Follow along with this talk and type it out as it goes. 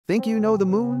Think you know the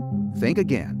moon? Think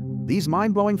again. These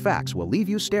mind-blowing facts will leave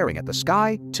you staring at the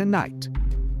sky tonight.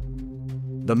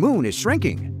 The moon is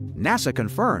shrinking. NASA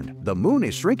confirmed the moon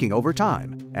is shrinking over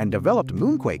time and developed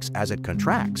moonquakes as it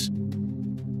contracts.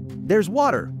 There's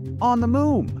water on the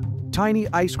moon. Tiny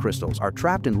ice crystals are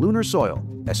trapped in lunar soil,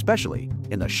 especially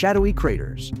in the shadowy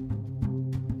craters.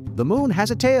 The moon has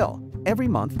a tail. Every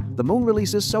month, the moon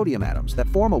releases sodium atoms that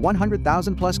form a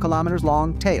 100,000 plus kilometers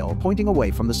long tail pointing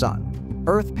away from the sun.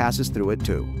 Earth passes through it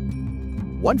too.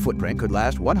 One footprint could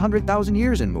last 100,000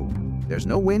 years in moon. There's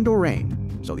no wind or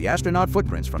rain, so the astronaut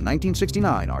footprints from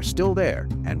 1969 are still there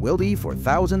and will be for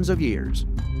thousands of years.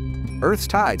 Earth's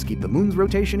tides keep the moon's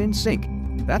rotation in sync.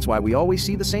 That's why we always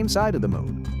see the same side of the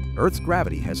moon. Earth's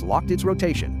gravity has locked its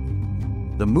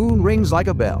rotation. The moon rings like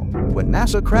a bell. When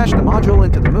NASA crashed the module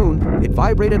into the moon, it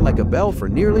vibrated like a bell for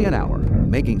nearly an hour,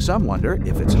 making some wonder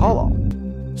if it's hollow.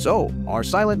 So, our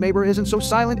silent neighbor isn't so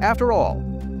silent after all.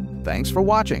 Thanks for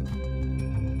watching.